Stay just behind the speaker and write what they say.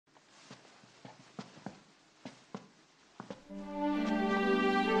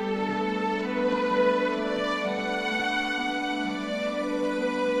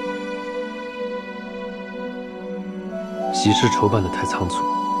喜事筹办的太仓促，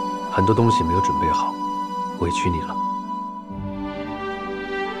很多东西没有准备好，委屈你了。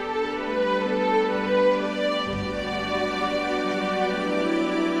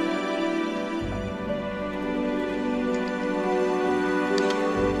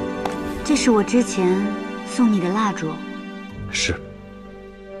这是我之前送你的蜡烛。是。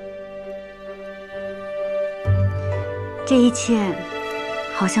这一切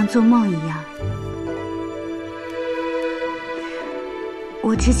好像做梦一样。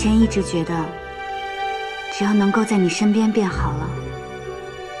我之前一直觉得，只要能够在你身边便好了。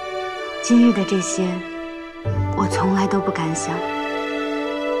今日的这些，我从来都不敢想，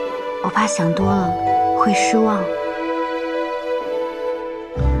我怕想多了会失望。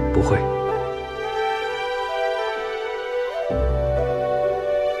不会。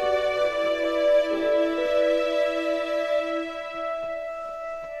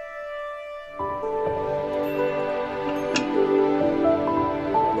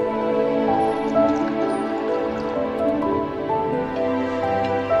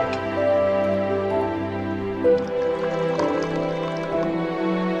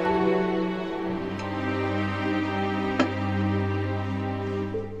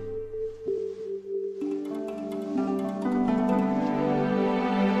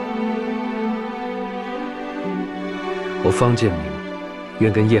我方建明，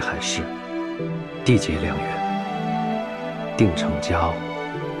愿跟叶海氏缔结良缘，定成佳偶，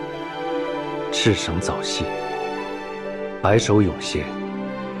赤绳早系，白首永偕，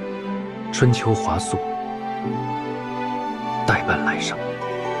春秋华素，代伴来生。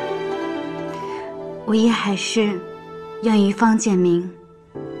我叶海氏，愿与方建明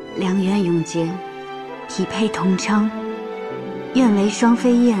良缘永结，匹配同称，愿为双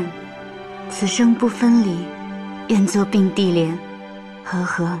飞燕，此生不分离。愿作并蒂莲，和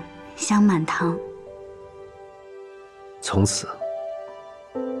和香满堂。从此，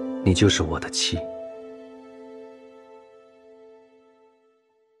你就是我的妻。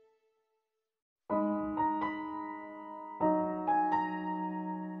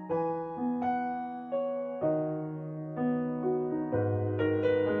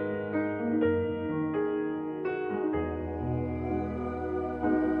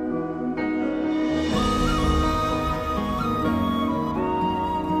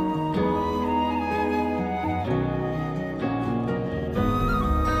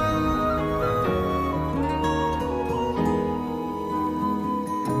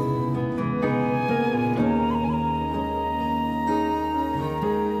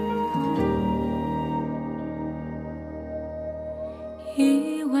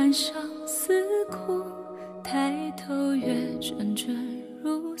一晚上思苦，抬头月阵阵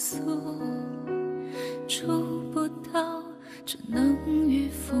如诉，触不到，只能与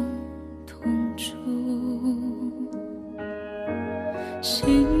风同住。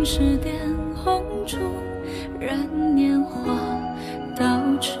心事点红烛，燃年华到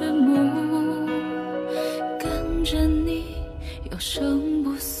迟暮，跟着你有生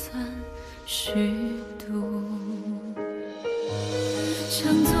不算虚度。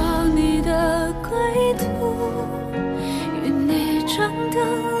想做你的归途，与你张灯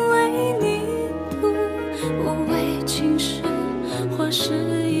为你读，无为情事，或是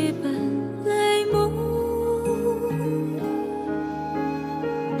一本泪目。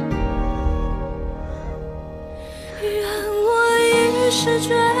愿我一世追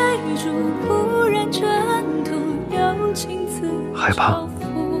逐，不染尘土，有情自嘲讽。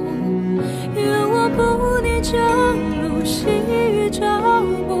愿我不逆旧路，细雨朝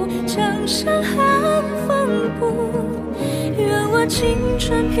暮，江山寒风骨。愿我青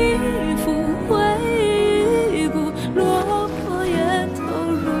春皮肤回忆故，落魄也投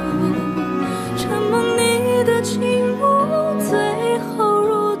入。承蒙你的倾慕，最后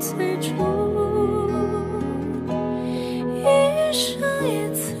如最初，一生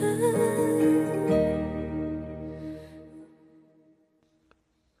一次。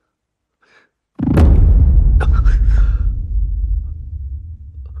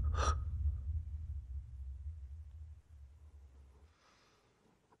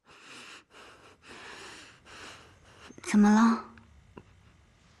怎么了？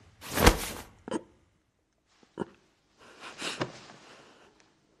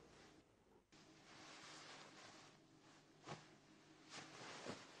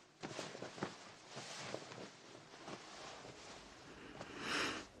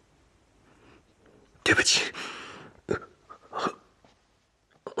对不起。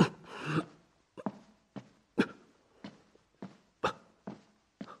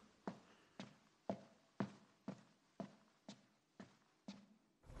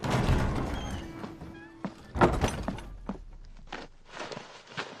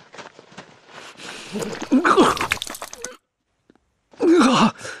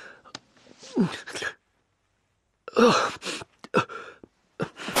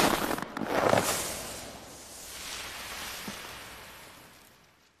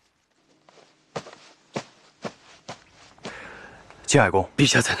青海公，陛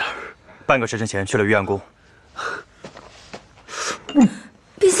下在哪儿？半个时辰前去了玉安宫。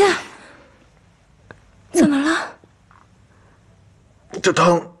陛下，怎么了？这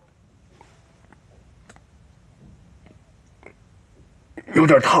汤有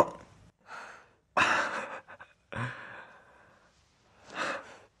点烫。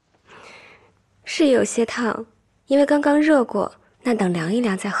是有些烫，因为刚刚热过，那等凉一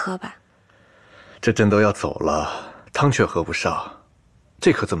凉再喝吧。这朕都要走了，汤却喝不上。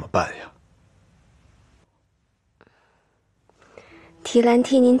 这可怎么办呀？提篮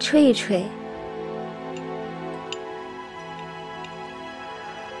替您吹一吹。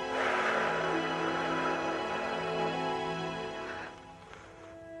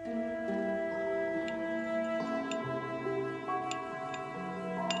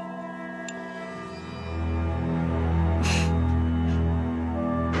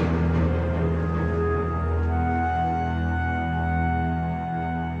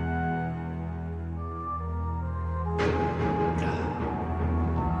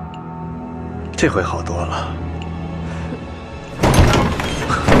这回好多了。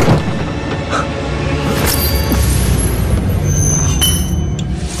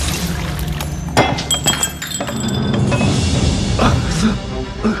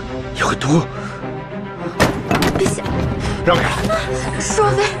有毒！陛下，让开！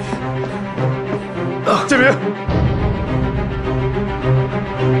双妃，建明。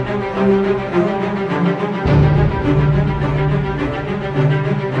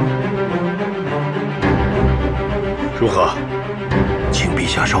 如何？请陛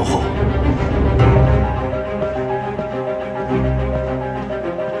下稍后。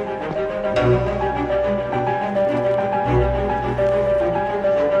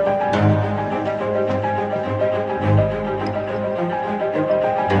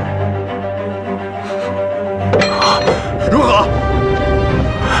如何？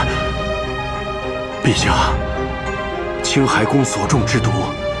陛下，青海宫所中之毒，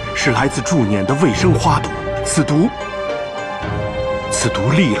是来自驻捻的卫生花毒。此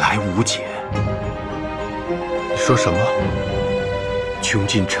毒历来无解。你说什么？穷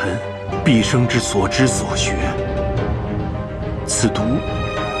尽臣毕生之所知所学，此毒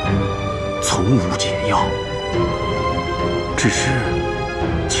从无解药。只是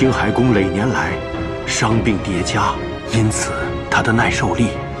青海宫累年来伤病叠加，因此他的耐受力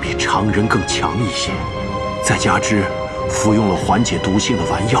比常人更强一些。再加之服用了缓解毒性的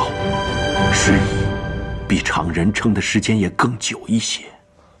丸药，是以比常人撑的时间也更久一些。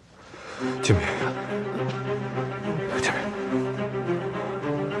建明，建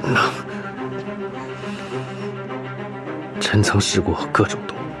明，臣曾试过各种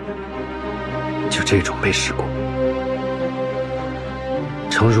毒，就这种没试过。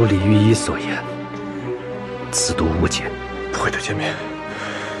诚如李御医所言，此毒无解。不会的，建明。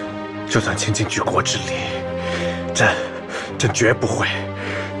就算倾尽举国之力，朕绝不会，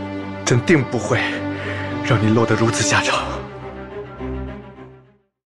朕定不会让你落得如此下场。